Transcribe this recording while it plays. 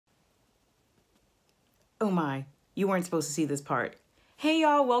Oh my, you weren't supposed to see this part. Hey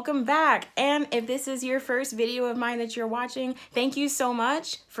y'all, welcome back. And if this is your first video of mine that you're watching, thank you so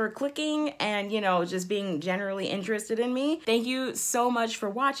much for clicking and, you know, just being generally interested in me. Thank you so much for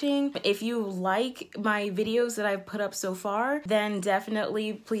watching. If you like my videos that I've put up so far, then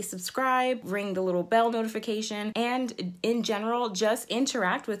definitely please subscribe, ring the little bell notification, and in general, just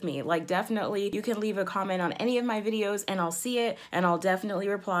interact with me. Like definitely you can leave a comment on any of my videos and I'll see it and I'll definitely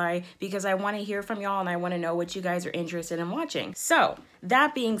reply because I want to hear from y'all and I want to know what you guys are interested in watching. So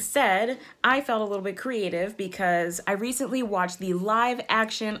that being said, I felt a little bit creative because I recently watched the live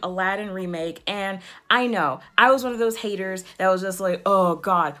action Aladdin remake, and I know I was one of those haters that was just like, oh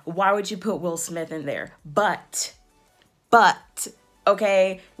God, why would you put Will Smith in there? But,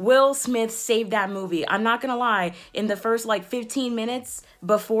 okay, Will Smith saved that movie. I'm not gonna lie, in the first like 15 minutes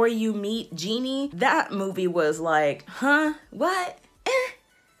before you meet Genie, that movie was like, huh, what?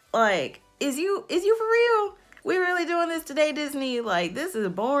 Like, is you for real? We really doing this today, Disney? Like, this is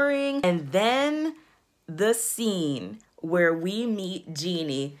boring. And then the scene where we meet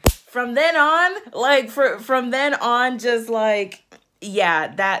Genie. From then on, like, from then on, just like,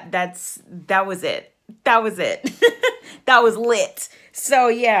 yeah, that was it. That was it. That was lit. So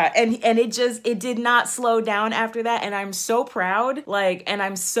yeah, and it did not slow down after that, and I'm so proud, like, and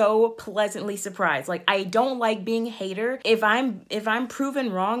I'm so pleasantly surprised. Like, I don't like being a hater. If I'm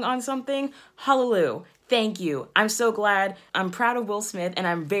proven wrong on something, hallelujah. Thank you. I'm so glad. I'm proud of Will Smith, and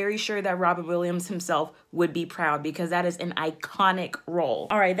I'm very sure that Robert Williams himself would be proud because that is an iconic role.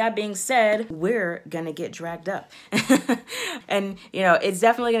 All right, that being said, we're gonna get dragged up. And, you know, it's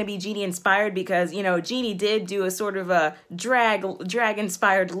definitely gonna be Genie inspired because, you know, Genie did do a sort of a drag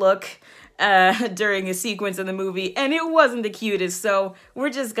inspired look during a sequence in the movie, and it wasn't the cutest, so we're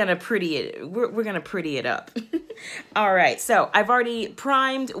just gonna pretty it. We're gonna pretty it up. All right, so I've already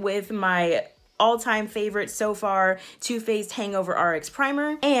primed with my all-time favorite so far, Too Faced Hangover RX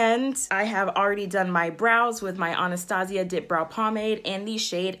Primer. And I have already done my brows with my Anastasia Dipbrow Pomade in the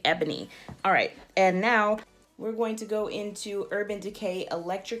shade Ebony. All right, and now we're going to go into Urban Decay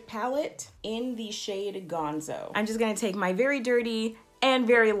Electric Palette in the shade Gonzo. I'm just gonna take my very dirty and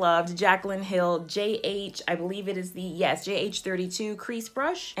very loved Jaclyn Hill JH, I believe it is the, yes, JH32 crease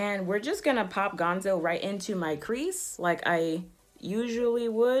brush. And we're just gonna pop Gonzo right into my crease like I usually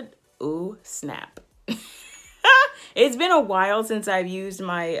would. Ooh, snap. It's been a while since I've used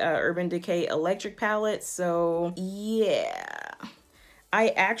my Urban Decay electric palette, so yeah. I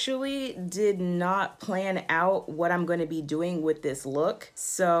actually did not plan out what I'm going to be doing with this look,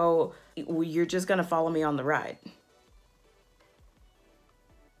 so you're just going to follow me on the ride.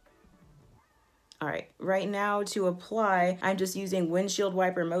 All right, right now to apply, I'm just using windshield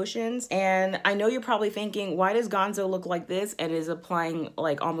wiper motions. And I know you're probably thinking, why does Gonzo look like this and is applying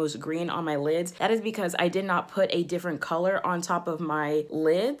like almost green on my lids? That is because I did not put a different color on top of my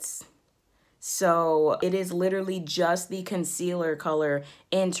lids. So it is literally just the concealer color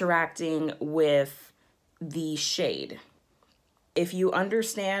interacting with the shade. If you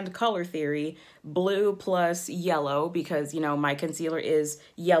understand color theory, blue plus yellow, because, you know, my concealer is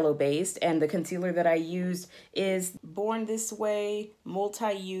yellow based, and the concealer that I used is Born This Way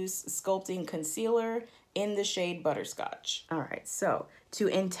Multi-Use Sculpting Concealer in the shade Butterscotch. All right, so to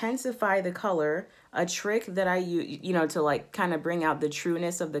intensify the color, a trick that I use, you know, to like kind of bring out the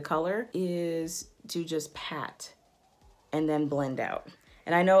trueness of the color is to just pat and then blend out.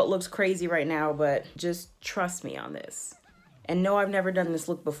 And I know it looks crazy right now, but just trust me on this. And no, I've never done this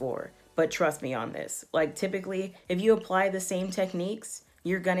look before, but trust me on this. Like typically, if you apply the same techniques,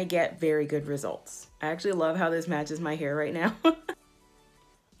 you're gonna get very good results. I actually love how this matches my hair right now.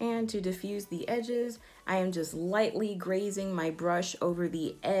 And to diffuse the edges, I am just lightly grazing my brush over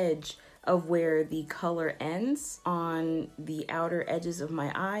the edge of where the color ends on the outer edges of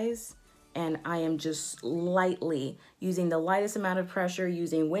my eyes. And I am just lightly using the lightest amount of pressure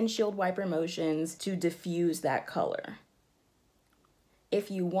using windshield wiper motions to diffuse that color. If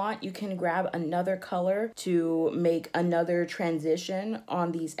you want, you can grab another color to make another transition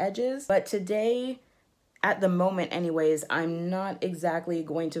on these edges. But today, at the moment anyways, I'm not exactly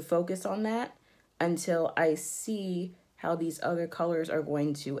going to focus on that until I see how these other colors are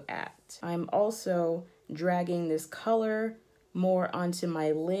going to act. I'm also dragging this color more onto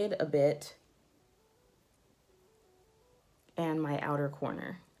my lid a bit and my outer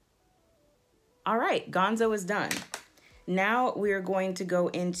corner. All right, Gonzo is done. Now we're going to go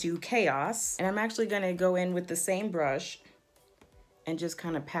into Chaos, and I'm actually going to go in with the same brush and just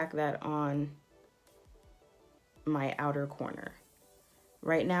kind of pack that on my outer corner.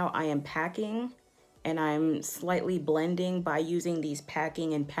 Right now I am packing and I'm slightly blending by using these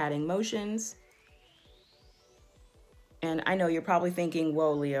packing and patting motions. And I know you're probably thinking,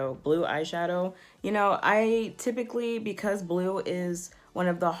 whoa, Leo, blue eyeshadow. You know, I typically, because blue is one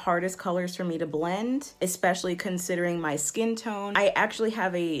of the hardest colors for me to blend, especially considering my skin tone. I actually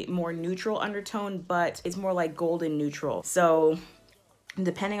have a more neutral undertone, but it's more like golden neutral. So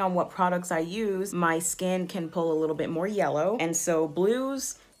depending on what products I use, my skin can pull a little bit more yellow. And so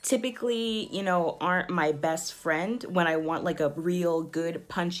blues typically, you know, aren't my best friend when I want like a real good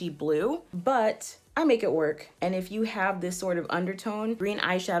punchy blue, but I make it work. And if you have this sort of undertone, green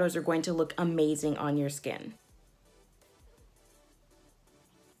eyeshadows are going to look amazing on your skin.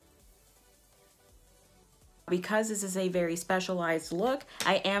 Because this is a very specialized look,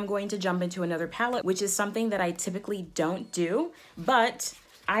 I am going to jump into another palette, which is something that I typically don't do, but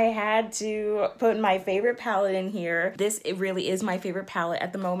I had to put my favorite palette in here. It really is my favorite palette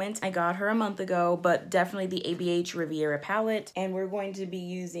at the moment. I got her a month ago, but definitely the ABH Riviera palette, and we're going to be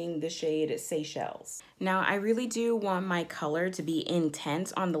using the shade Seychelles. Now, I really do want my color to be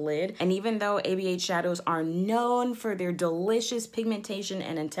intense on the lid, and even though ABH shadows are known for their delicious pigmentation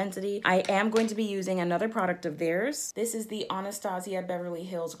and intensity, I am going to be using another product of theirs. This is the Anastasia Beverly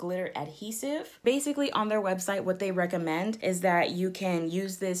Hills Glitter Adhesive. Basically, on their website, what they recommend is that you can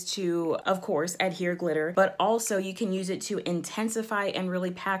use this to, of course, adhere glitter, but also you can use it to intensify and really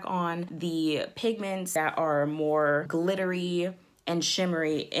pack on the pigments that are more glittery and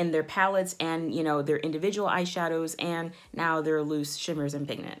shimmery in their palettes and, you know, their individual eyeshadows and now their loose shimmers and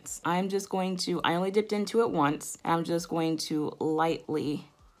pigments. I only dipped into it once. I'm just going to lightly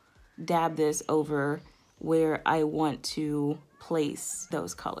dab this over where I want to place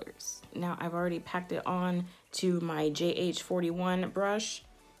those colors. Now I've already packed it on to my JH41 brush,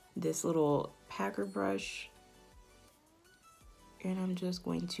 this little packer brush, and I'm just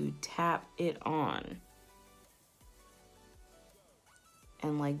going to tap it on.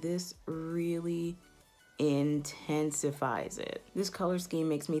 And like this really intensifies it. This color scheme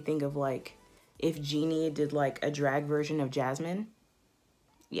makes me think of like if Genie did like a drag version of Jasmine.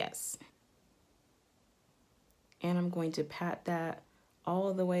 Yes. And I'm going to pat that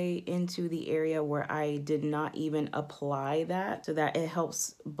all the way into the area where I did not even apply that so that it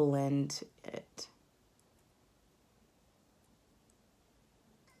helps blend it.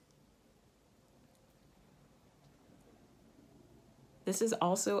 This is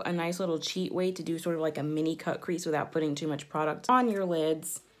also a nice little cheat way to do sort of like a mini cut crease without putting too much product on your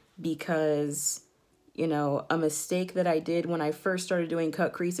lids, because, you know, a mistake that I did when I first started doing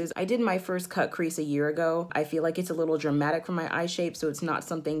cut creases, I did my first cut crease a year ago. I feel like it's a little dramatic for my eye shape, so it's not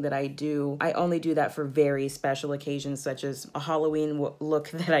something that I do. I only do that for very special occasions, such as a Halloween look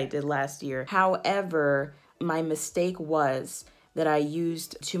that I did last year. However, my mistake was that I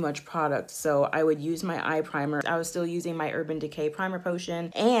used too much product. So I would use my eye primer. I was still using my Urban Decay primer potion.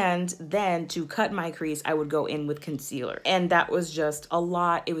 And then to cut my crease, I would go in with concealer. And that was just a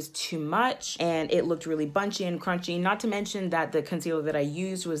lot. It was too much and it looked really bunchy and crunchy. Not to mention that the concealer that I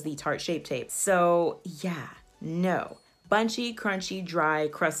used was the Tarte Shape Tape. So yeah, no. Bunchy, crunchy, dry,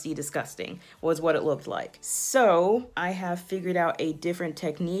 crusty, disgusting was what it looked like. So I have figured out a different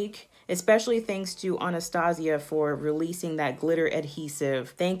technique, especially thanks to Anastasia for releasing that glitter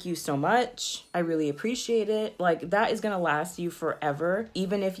adhesive. Thank you so much. I really appreciate it. Like, that is gonna last you forever,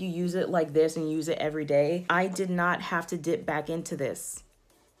 even if you use it like this and use it every day. I did not have to dip back into this.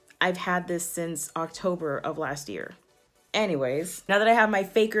 I've had this since October of last year. Anyways, now that I have my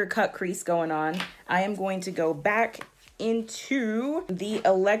faker cut crease going on, I am going to go back into the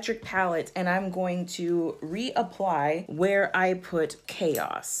electric palette and I'm going to reapply where I put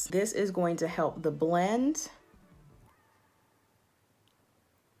Chaos. This is going to help the blend.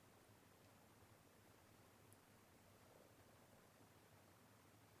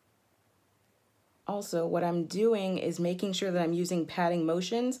 Also, what I'm doing is making sure that I'm using patting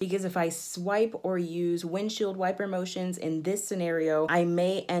motions, because if I swipe or use windshield wiper motions in this scenario, I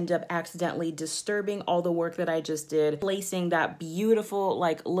may end up accidentally disturbing all the work that I just did, placing that beautiful,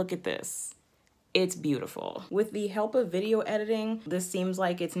 like, look at this. It's beautiful. With the help of video editing, this seems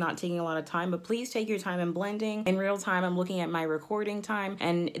like it's not taking a lot of time, but please take your time in blending. In real time, I'm looking at my recording time,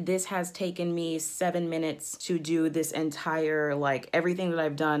 and this has taken me 7 minutes to do this entire, like, everything that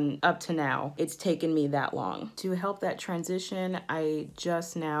I've done up to now. It's taken me that long. To help that transition, I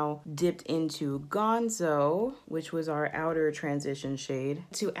just now dipped into Gonzo, which was our outer transition shade.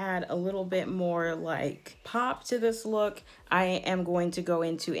 To add a little bit more, like, pop to this look, I am going to go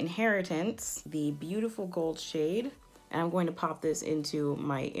into Inheritance, the beautiful gold shade, and I'm going to pop this into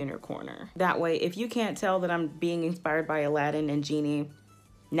my inner corner. That way, if you can't tell that I'm being inspired by Aladdin and Genie,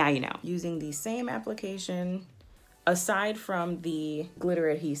 now you know. Using the same application, aside from the glitter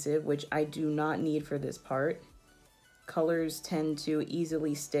adhesive, which I do not need for this part, colors tend to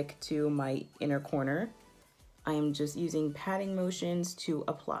easily stick to my inner corner. I am just using patting motions to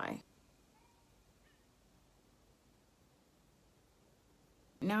apply.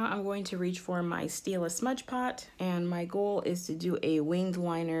 Now I'm going to reach for my Stila Smudge Pot, and my goal is to do a winged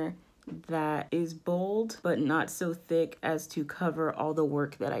liner that is bold but not so thick as to cover all the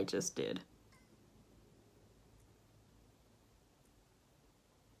work that I just did.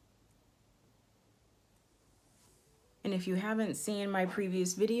 And if you haven't seen my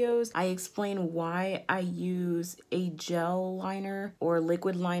previous videos, I explain why I use a gel liner or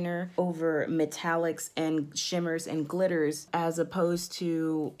liquid liner over metallics and shimmers and glitters as opposed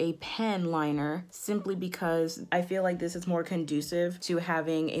to a pen liner, simply because I feel like this is more conducive to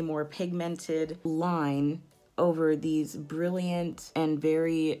having a more pigmented line over these brilliant and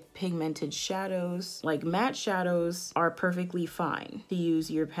very pigmented shadows. Like matte shadows are perfectly fine to use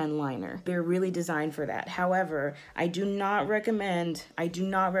your pen liner. They're really designed for that. However, I do not recommend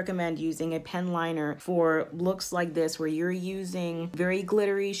using a pen liner for looks like this where you're using very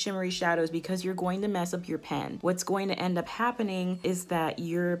glittery, shimmery shadows, because you're going to mess up your pen. What's going to end up happening is that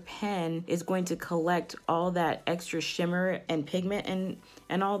your pen is going to collect all that extra shimmer and pigment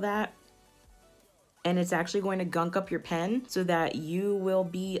and all that, and it's actually going to gunk up your pen so that you will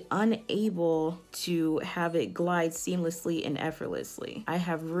be unable to have it glide seamlessly and effortlessly. I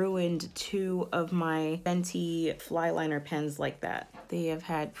have ruined 2 of my Fenty fly liner pens like that. They have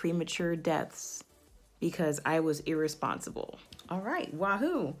had premature deaths because I was irresponsible. All right,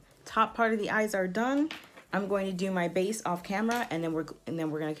 wahoo! Top part of the eyes are done. I'm going to do my base off camera, and then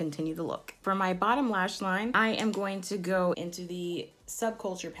we're going to continue the look. For my bottom lash line, I am going to go into the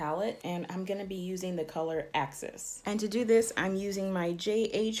Subculture palette, and I'm going to be using the color Axis. And to do this, I'm using my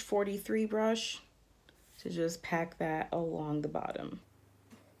JH43 brush to just pack that along the bottom.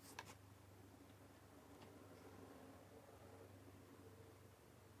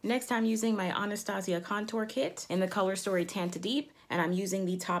 Next, I'm using my Anastasia contour kit in the color Story Tan to Deep, and I'm using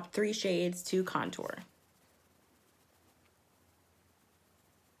the top 3 shades to contour.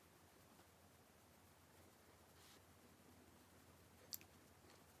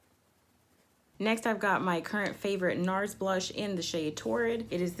 Next, I've got my current favorite NARS blush in the shade Torrid.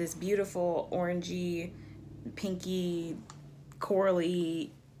 It is this beautiful orangey, pinky,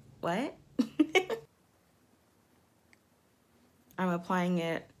 corally, what? I'm applying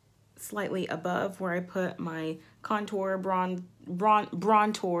it slightly above where I put my contour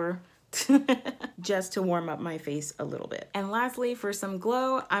bronzer just to warm up my face a little bit. And lastly, for some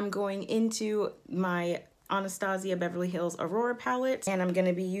glow, I'm going into my Anastasia Beverly Hills Aurora palette, and I'm going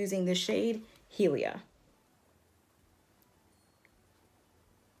to be using the shade Helia.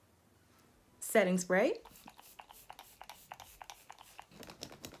 Setting spray.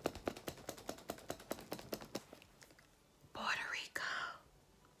 Puerto Rico.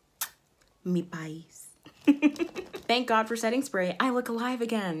 Mi país. Thank God for setting spray. I look alive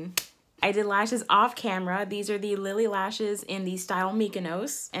again. I did lashes off camera. These are the Lilly lashes in the style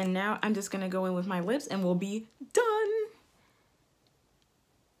Mykonos. And now I'm just gonna go in with my lips and we'll be done.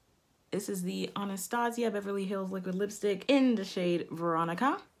 This is the Anastasia Beverly Hills liquid lipstick in the shade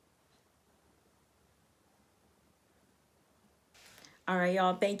Veronica. All right,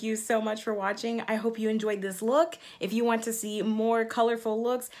 y'all, thank you so much for watching. I hope you enjoyed this look. If you want to see more colorful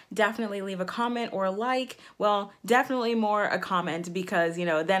looks, definitely leave a comment or a like. Well, definitely more a comment, because, you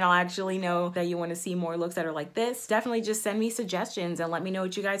know, then I'll actually know that you want to see more looks that are like this. Definitely just send me suggestions and let me know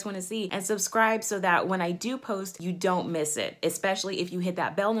what you guys want to see, and subscribe so that when I do post, you don't miss it. Especially if you hit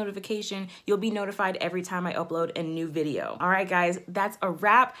that bell notification, you'll be notified every time I upload a new video. All right, guys, that's a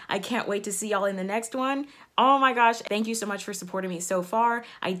wrap. I can't wait to see y'all in the next one. Oh my gosh, thank you so much for supporting me so far.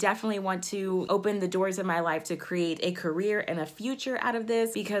 I definitely want to open the doors of my life to create a career and a future out of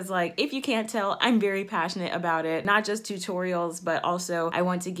this, because, like, if you can't tell, I'm very passionate about it. Not just tutorials, but also I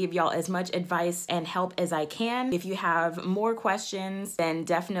want to give y'all as much advice and help as I can. If you have more questions, then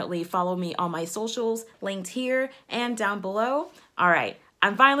definitely follow me on my socials, linked here and down below. All right,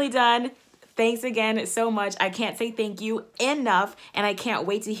 I'm finally done. Thanks again so much. I can't say thank you enough, and I can't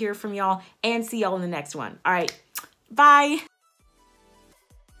wait to hear from y'all and see y'all in the next one. All right, bye.